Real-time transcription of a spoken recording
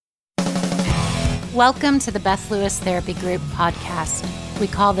Welcome to the Beth Lewis Therapy Group podcast. We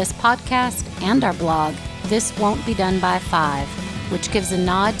call this podcast and our blog, This Won't Be Done by Five, which gives a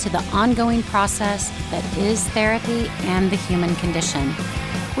nod to the ongoing process that is therapy and the human condition.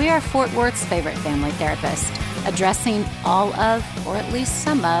 We are Fort Worth's favorite family therapist, addressing all of, or at least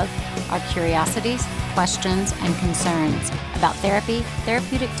some of, our curiosities, questions, and concerns about therapy,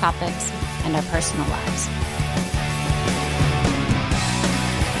 therapeutic topics, and our personal lives.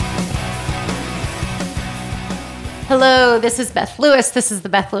 Hello, this is Beth Lewis. This is the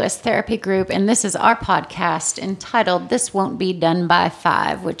Beth Lewis Therapy Group, and this is our podcast entitled This Won't Be Done by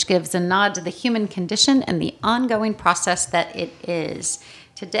Five, which gives a nod to the human condition and the ongoing process that it is.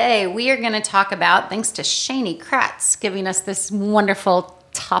 Today, we are going to talk about, thanks to Shani Kratz giving us this wonderful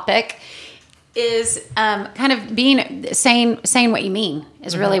topic, is kind of saying what you mean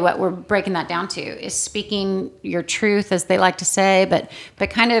is really what we're breaking that down to, is speaking your truth, as they like to say, but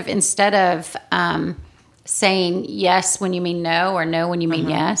kind of instead of saying yes when you mean no or no when you mean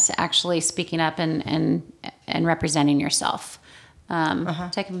yes, actually speaking up and representing yourself.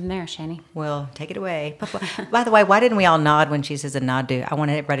 Take it from there, Shani. Well, take it away. By the way, why didn't we all nod when she says a nod do? I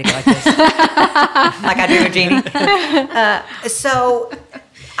want everybody to go like this. Like I do with Jeannie. So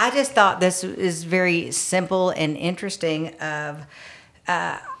I just thought this is very simple and interesting.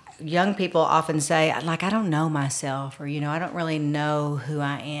 Young people often say, like, I don't know myself, or, I don't really know who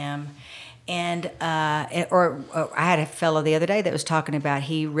I am. And or I had a fellow the other day that was talking about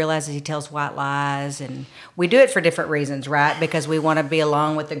he realizes he tells white lies, and we do it for different reasons, right? Because we want to be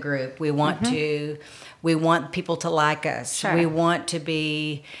along with the group. We want we want people to like us. Sure. We want to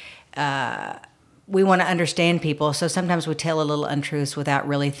be. We want to understand people. So sometimes we tell a little untruths without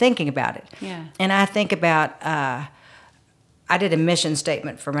really thinking about it. Yeah. And I think about. I did a mission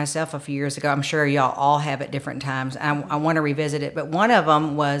statement for myself a few years ago. I'm sure y'all all have at different times. I want to revisit it. But one of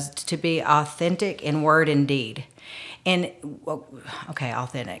them was to be authentic in word and deed. And, okay,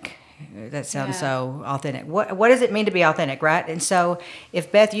 authentic. That sounds so authentic. What does it mean to be authentic, right? And so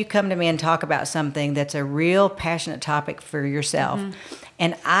if, Beth, you come to me and talk about something that's a real passionate topic for yourself,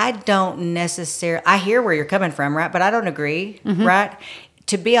 and I don't necessarily, I hear where you're coming from, right? But I don't agree, right?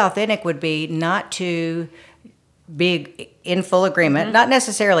 To be authentic would be not to be in full agreement, not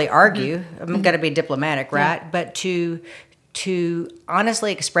necessarily argue. I'm going to be diplomatic, right? But to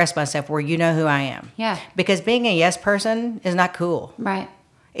honestly express myself where you know who I am. Yeah. Because being a yes person is not cool. Right.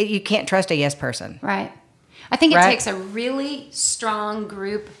 You can't trust a yes person. Right. I think it takes a really strong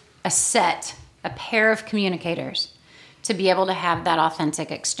group, a pair of communicators to be able to have that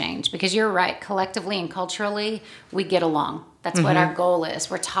authentic exchange. Because you're right, collectively and culturally, we get along. That's what our goal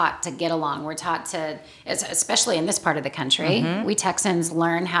is. We're taught to get along. We're taught to, especially in this part of the country, we Texans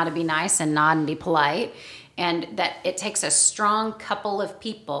learn how to be nice and nod and be polite. And that it takes a strong couple of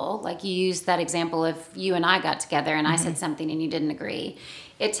people, like you used that example of you and I got together and I said something and you didn't agree.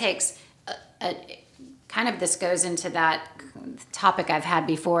 It takes kind of, this goes into that topic I've had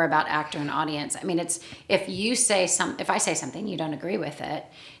before about actor and audience. I mean, it's if I say something, you don't agree with it,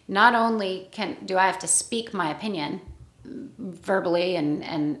 not only do I have to speak my opinion verbally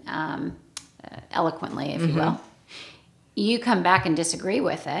and eloquently, if you will, you come back and disagree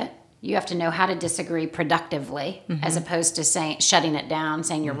with it. You have to know how to disagree productively, as opposed to shutting it down,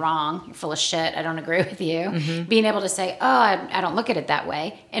 saying you're wrong, you're full of shit, I don't agree with you. Being able to say, oh, I don't look at it that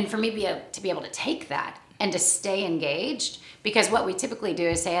way. And for me to be able to take that and to stay engaged, because what we typically do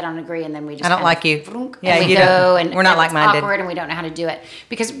is say, I don't agree, and then we just I don't like you. Yeah, and we go, and we're not like-minded. Awkward, and we don't know how to do it.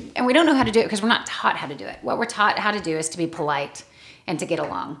 And we don't know how to do it because we're not taught how to do it. What we're taught how to do is to be polite and to get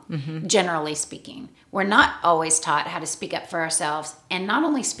along, generally speaking. We're not always taught how to speak up for ourselves, and not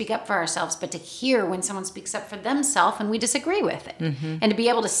only speak up for ourselves, but to hear when someone speaks up for themselves and we disagree with it. And to be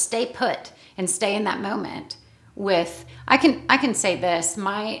able to stay put and stay in that moment with, I can say this,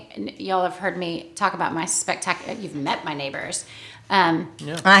 y'all have heard me talk about my spectacular, you've met my neighbors. I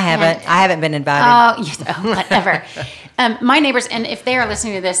haven't been invited. Whatever. My neighbors, and if they are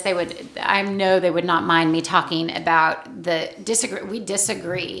listening to this, I know they would not mind me talking about we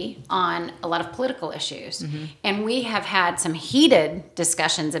disagree on a lot of political issues. And we have had some heated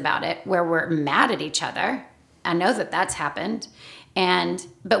discussions about it where we're mad at each other. I know that that's happened.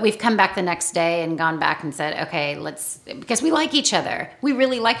 But we've come back the next day and gone back and said, okay, because we like each other. We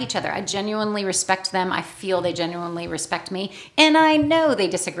really like each other. I genuinely respect them. I feel they genuinely respect me. And I know they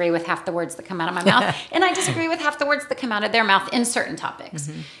disagree with half the words that come out of my mouth. And I disagree with half the words that come out of their mouth in certain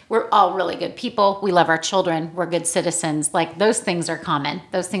topics. We're all really good people. We love our children. We're good citizens. Like, those things are common.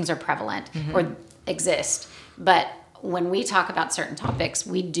 Those things are prevalent or exist. But when we talk about certain topics,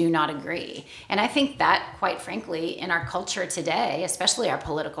 we do not agree. And I think that, quite frankly, in our culture today, especially our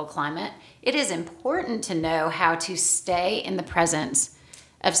political climate, it is important to know how to stay in the presence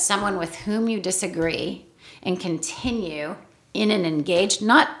of someone with whom you disagree and continue in an engaged,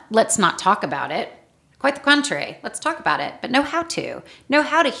 not let's not talk about it, quite the contrary, let's talk about it, but know how to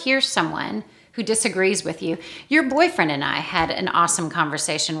hear someone who disagrees with you. Your boyfriend and I had an awesome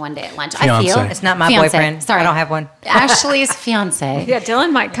conversation one day at lunch. Fiance. I feel It's not my fiance. boyfriend. Sorry, I don't have one. Ashley's fiance. Yeah,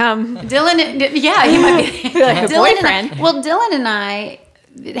 Dylan might come. Dylan, yeah, he might be Like a boyfriend. Dylan and I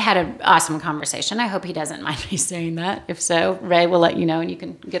had an awesome conversation. I hope he doesn't mind me saying that. If so, Ray will let you know and you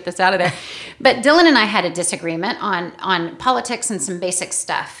can get this out of there. But Dylan and I had a disagreement on politics and some basic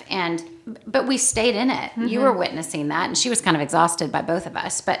stuff, but we stayed in it. Mm-hmm. You were witnessing that, and she was kind of exhausted by both of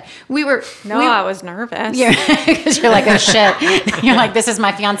us. But I was nervous. Yeah, because you're like, oh shit. You're like, this is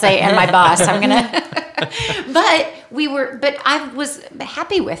my fiance and my boss. I'm gonna. But I was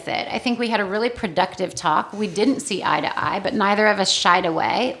happy with it. I think we had a really productive talk. We didn't see eye to eye, but neither of us shied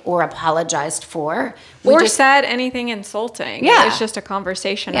away or apologized for. Or said anything insulting. Yeah. It was just a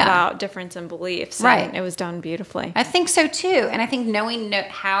conversation about difference in beliefs. Right. And it was done beautifully. I think so too. And I think knowing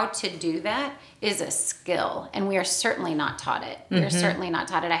how to do that is a skill. And we are certainly not taught it. Mm-hmm. We are certainly not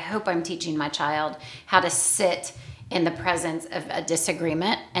taught it. I hope I'm teaching my child how to sit in the presence of a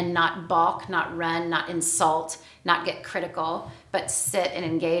disagreement and not balk, not run, not insult, not get critical, but sit and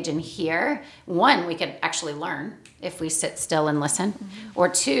engage and hear. One, we could actually learn if we sit still and listen. Mm-hmm. Or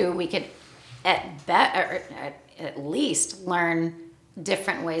two, we could at least learn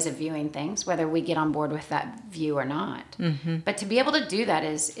different ways of viewing things, whether we get on board with that view or not. Mm-hmm. But to be able to do that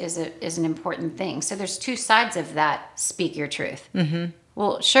is an important thing. So there's two sides of that speak your truth. Mm-hmm.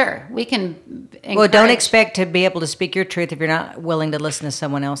 Well, sure, we can encourage. Well, don't expect to be able to speak your truth if you're not willing to listen to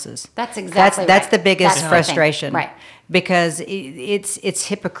someone else's. That's exactly That's right. the biggest That's frustration. right. Because it's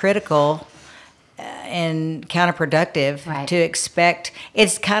hypocritical and counterproductive to expect.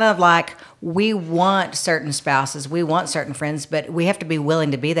 It's kind of like we want certain spouses, we want certain friends, but we have to be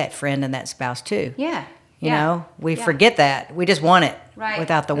willing to be that friend and that spouse too. Yeah. You know, we forget that. We just want it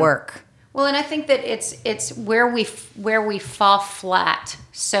without the work. Well, and I think that it's where we fall flat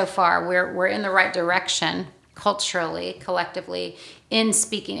so far. We're in the right direction culturally, collectively, in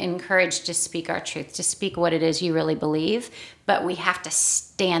speaking, encouraged to speak our truth, to speak what it is you really believe, but we have to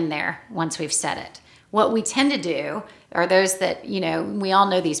stand there once we've said it. What we tend to do are those that, we all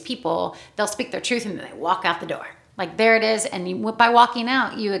know these people, they'll speak their truth and then they walk out the door. Like, there it is, and by walking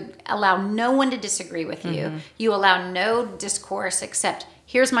out, you allow no one to disagree with you. Mm-hmm. You allow no discourse except,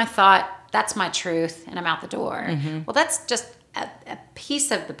 here's my thought, that's my truth, and I'm out the door. Mm-hmm. Well, that's just a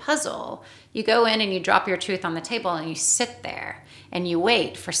piece of the puzzle. You go in and you drop your truth on the table and you sit there and you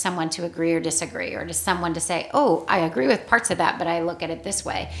wait for someone to agree or disagree, or to someone to say, oh, I agree with parts of that, but I look at it this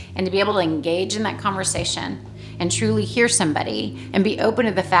way. And to be able to engage in that conversation and truly hear somebody and be open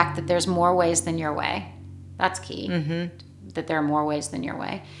to the fact that there's more ways than your way. That's key, that there are more ways than your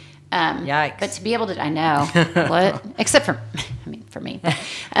way. Yikes. But to be able to, I know, what? Except for me.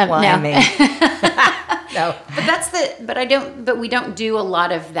 Well, no. I mean, no. But we don't do a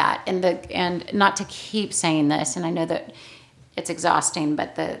lot of that. And not to keep saying this, and I know that it's exhausting,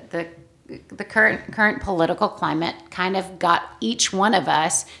 but the current political climate kind of got each one of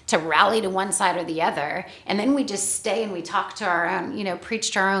us to rally to one side or the other, and then we just stay and we talk to our own,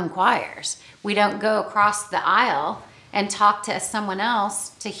 preach to our own choirs. We don't go across the aisle and talk to someone else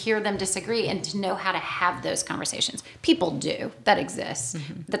to hear them disagree and to know how to have those conversations. People do. That exists.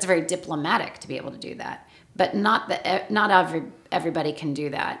 Mm-hmm. That's very diplomatic to be able to do that. But not everybody can do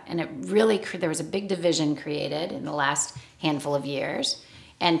that. And it really, there was a big division created in the last handful of years.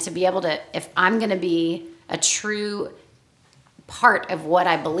 And to be able to, if I'm going to be a true part of what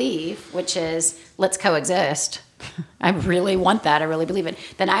I believe, which is let's coexist, I really want that, I really believe it,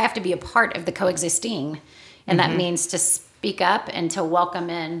 then I have to be a part of the coexisting. And that means to speak up and to welcome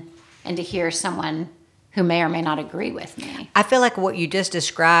in and to hear someone who may or may not agree with me. I feel like what you just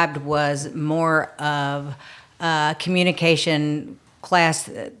described was more of communication class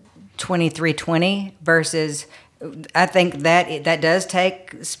 2320 versus, I think that does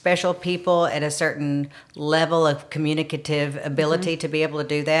take special people at a certain level of communicative ability to be able to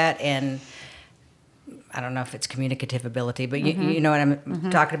do that. And I don't know if it's communicative ability, but you know what I'm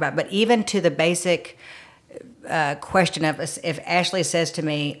talking about. But even to the basic question of, if Ashley says to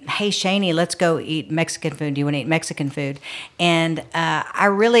me, hey, Shani, let's go eat Mexican food. Do you want to eat Mexican food? And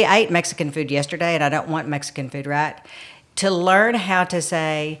I ate Mexican food yesterday, and I don't want Mexican food, right? to learn how to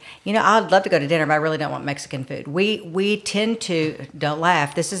say, I'd love to go to dinner, but I really don't want Mexican food. We tend to, don't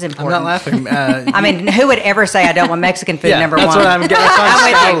laugh, this is important. I'm not laughing. I mean, who would ever say I don't want Mexican food, number that's one? What I'm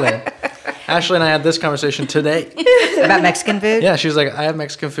getting. Ashley and I had this conversation today. About Mexican food? Yeah, she was like, I had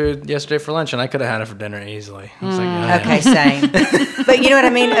Mexican food yesterday for lunch, and I could have had it for dinner easily. I was like, Okay, same. But you know what I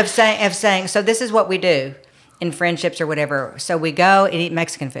mean? Of saying, so this is what we do in friendships or whatever. So we go and eat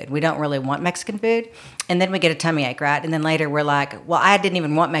Mexican food. We don't really want Mexican food. And then we get a tummy ache, right? And then later we're like, well, I didn't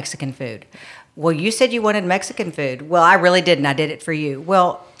even want Mexican food. Well, you said you wanted Mexican food. Well, I really didn't. I did it for you.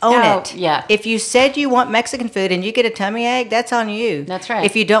 Well, own it. Yeah. If you said you want Mexican food and you get a tummy ache, that's on you. That's right.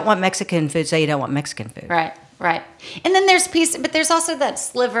 If you don't want Mexican food, say you don't want Mexican food. Right. And then but there's also that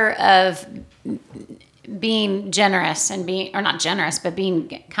sliver of being generous and not generous, but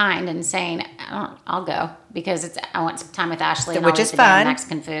being kind and saying, I'll go because I want some time with Ashley, and which I'll is eat the damn fine.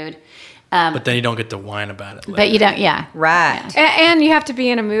 Mexican food. but then you don't get to whine about it later. But you don't, Right. And you have to be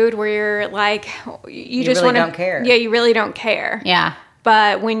in a mood where you're like, you just really want to. don't care. Yeah, you really don't care. Yeah.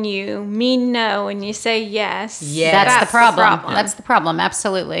 But when you mean no and you say yes, That's the problem. That's the problem.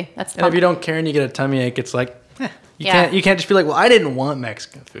 Absolutely. That's the And if problem. you don't care and you get a tummy ache, it's like, you Yeah. can't just be like, well, I didn't want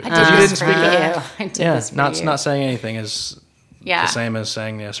Mexican food. I Because did you this didn't for speak you. it. I did Yeah, this for you. not saying anything is Yeah. the same as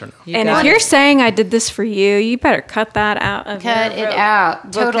saying yes or no. You And got if it. you're saying I did this for you, you better cut that out of Cut your it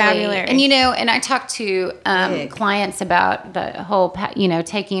out. Totally. vocabulary. And and I talk to clients about the whole,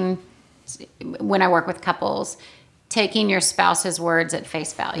 taking, when I work with couples, taking your spouse's words at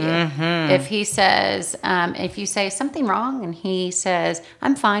face value. Mm-hmm. If he says, if you say something wrong and he says,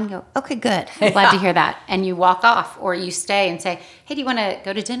 I'm fine, go, okay, good. I'm glad to hear that. And you walk off, or you stay and say, hey, do you want to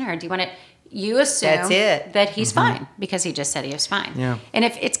go to dinner? Do you want to, you assume That's it. that he's fine because he just said he was fine. Yeah. And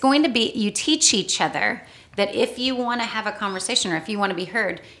if it's going to be, you teach each other that if you want to have a conversation or if you want to be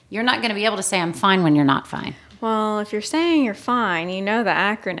heard, you're not going to be able to say I'm fine when you're not fine. Well, if you're saying you're fine, you know the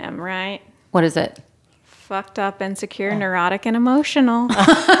acronym, right? What is it? Fucked up, insecure, neurotic, and emotional.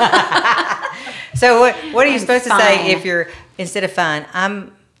 So what are you supposed to fine. say if you're, instead of fine,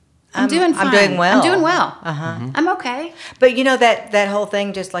 I'm doing fine. I'm doing well. I'm doing well. Uh-huh. I'm okay. But you know that whole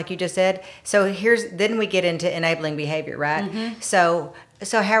thing, just like you just said. So then we get into enabling behavior, right? Mm-hmm. So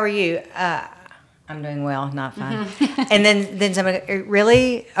how are you? I'm doing well, not fine. And then somebody,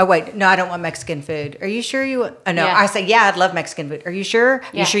 really? Oh wait, no, I don't want Mexican food. Are you sure you? Oh no, Yeah. I say yeah, I'd love Mexican food. Are you sure?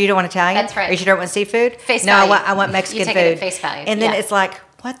 Yeah. You sure you don't want Italian? That's right. Are you sure you don't want seafood? Face no, value. I want Mexican You take food. it at face value. And then Yeah. it's like,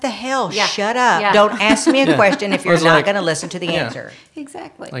 what the hell? Yeah. Shut up! Yeah. Don't ask me a question if you're It's not like- going to listen to the Yeah. answer.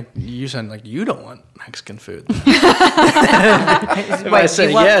 Exactly. Like you said, like you don't want Mexican food. If I say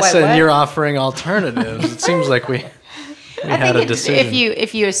you want yes what? and you're offering alternatives, it seems like we had a decision.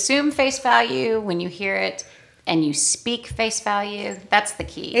 if you assume face value when you hear it and you speak face value, that's the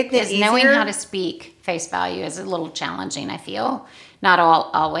key. Isn't it Is knowing easier? how to speak face value is a little challenging, I feel. Not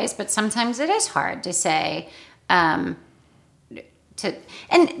always, but sometimes it is hard to say.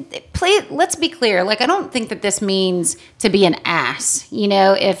 Let's be clear. Like, I don't think that this means to be an ass.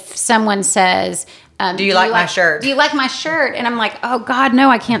 If someone says, Do you like my shirt? Do you like my shirt? And I'm like, oh God, no,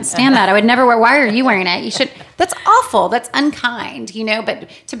 I can't stand that. I would never wear. Why are you wearing it? You should. That's awful. That's unkind. But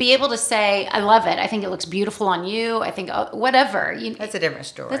to be able to say, I love it. I think it looks beautiful on you. I think whatever. That's a different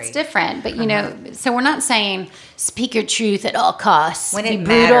story. That's different. But so we're not saying speak your truth at all costs. When be it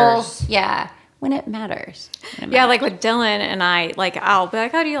brutal. matters. Yeah. When it matters. Yeah, like with Dylan and I, I'll be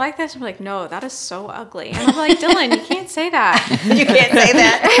like, oh, do you like this? I'm like, no, that is so ugly. And I'm like, Dylan, you can't say that. You can't say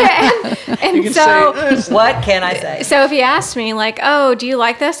that. And can so, say, What can I say? so if he asks me, like, oh, do you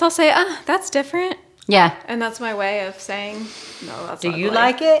like this? I'll say, that's different. Yeah. And that's my way of saying, no, that's Do ugly. you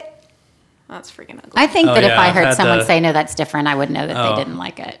like it? That's freaking ugly. I think Oh, that if yeah, I I've heard had someone the- say, no, that's different, I would know that Oh. they didn't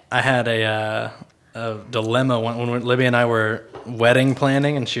like it. I had a dilemma when Libby and I were wedding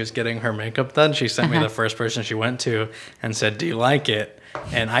planning, and she was getting her makeup done. She sent me the first person she went to and said, "Do you like it?"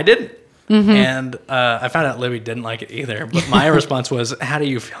 And I didn't. And I found out Libby didn't like it either. But my response was, "How do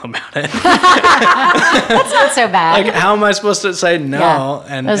you feel about it? That's not so bad. Like, how am I supposed to say no?" Yeah.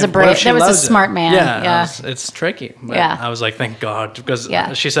 And That was a and what if brave- she that was a loves it? smart man. Yeah. It's tricky. But Yeah. I was like, "Thank God," because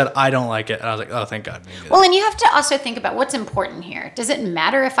Yeah. she said, "I don't like it," and I was like, "Oh, thank God." Well, and you have to also think about what's important here. Does it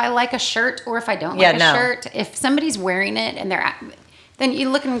matter if I like a shirt or if I don't like a no. shirt? If somebody's wearing it and then you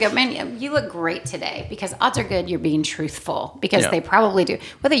look and go, man, you look great today, because odds are good you're being truthful, because Yeah. they probably do.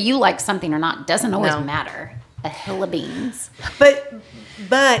 Whether you like something or not doesn't always No. matter. A hill of beans. But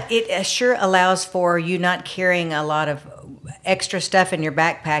it sure allows for you not carrying a lot of extra stuff in your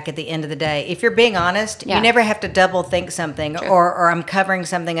backpack at the end of the day. If you're being honest, Yeah. you never have to double think something, True. or I'm covering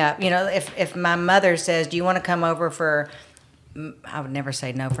something up. If my mother says, "Do you want to come over for I would never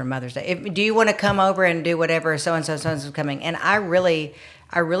say no for Mother's Day. Do you want to come over and do whatever? So and so is coming, and I really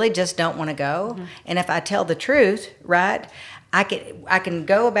just don't want to go. Mm-hmm. And if I tell the truth, right, I can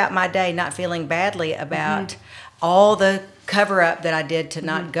go about my day not feeling badly about all the cover up that I did to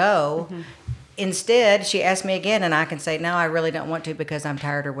not go. Mm-hmm. Instead, she asked me again, and I can say, no, I really don't want to because I'm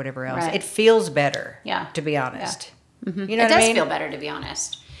tired or whatever else. Right. It feels better, to be honest. Yeah. Mm-hmm. You know, it does feel better, to be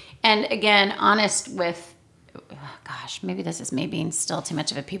honest. And again, honest with, gosh, maybe this is me being still too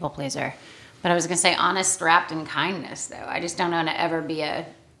much of a people pleaser. But I was going to say honest wrapped in kindness, though. I just don't want to ever be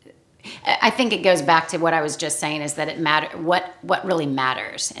I think it goes back to what I was just saying, is that it matter what really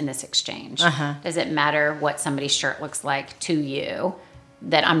matters in this exchange. Uh-huh. Does it matter what somebody's shirt looks like to you?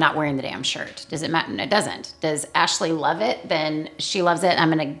 That I'm not wearing the damn shirt. Does it matter? It doesn't. Does Ashley love it? Then she loves it.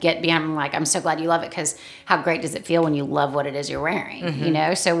 I'm going to get behind. I'm like, I'm so glad you love it, because how great does it feel when you love what it is you're wearing? Mm-hmm. You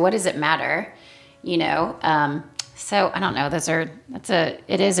know. So what does it matter? You know. So I don't know.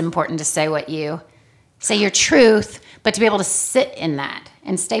 It is important to say say your truth, but to be able to sit in that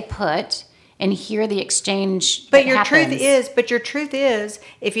and stay put and hear the exchange. But your truth is,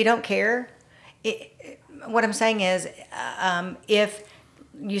 if you don't care, what I'm saying is, if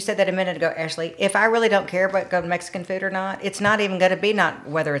you said that a minute ago, Ashley, if I really don't care about going to Mexican food or not, it's not even going to be not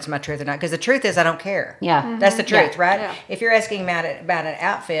whether it's my truth or not, because the truth is I don't care. Yeah. Mm-hmm. That's the truth, right? Yeah. If you're asking about an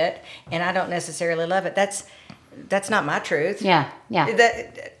outfit and I don't necessarily love it, that's not my truth. Yeah. Yeah.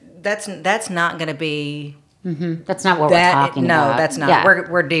 That's not going to be. Mm-hmm. That's not what we're talking about. No, that's not. Yeah.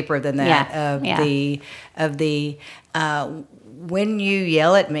 We're deeper than that. Yeah. When you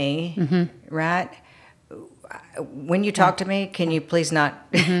yell at me, mm-hmm. right? When you talk to me, can you please not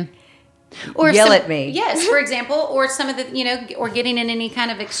or yell at me? Yes, for example, or some of the, or getting in any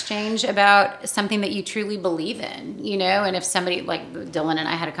kind of exchange about something that you truly believe in, and if somebody, like Dylan and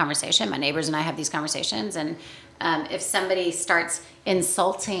I had a conversation, my neighbors and I have these conversations, and if somebody starts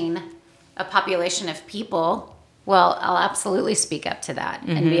insulting a population of people, well, I'll absolutely speak up to that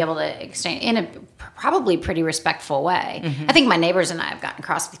and be able to exchange in a probably pretty respectful way. Mm-hmm. I think my neighbors and I have gotten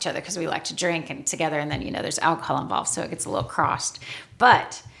cross with each other because we like to drink and together, and then, there's alcohol involved, so it gets a little crossed.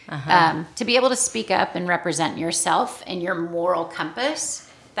 But to be able to speak up and represent yourself and your moral compass,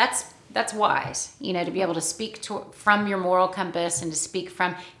 that's wise, to be able to speak from your moral compass and to speak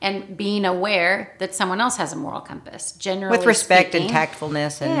from, and being aware that someone else has a moral compass, generally with respect speaking, and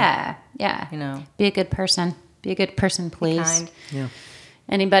tactfulness. And, yeah. Be a good person. Be a good person, please. Be kind. Yeah.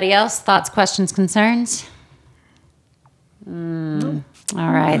 Anybody else? Thoughts, questions, concerns? No.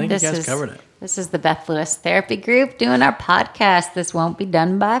 All right. I think you guys covered it. This is the Beth Lewis Therapy Group doing our podcast. This won't be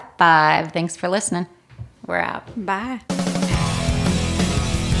done by 5. Thanks for listening. We're out. Bye.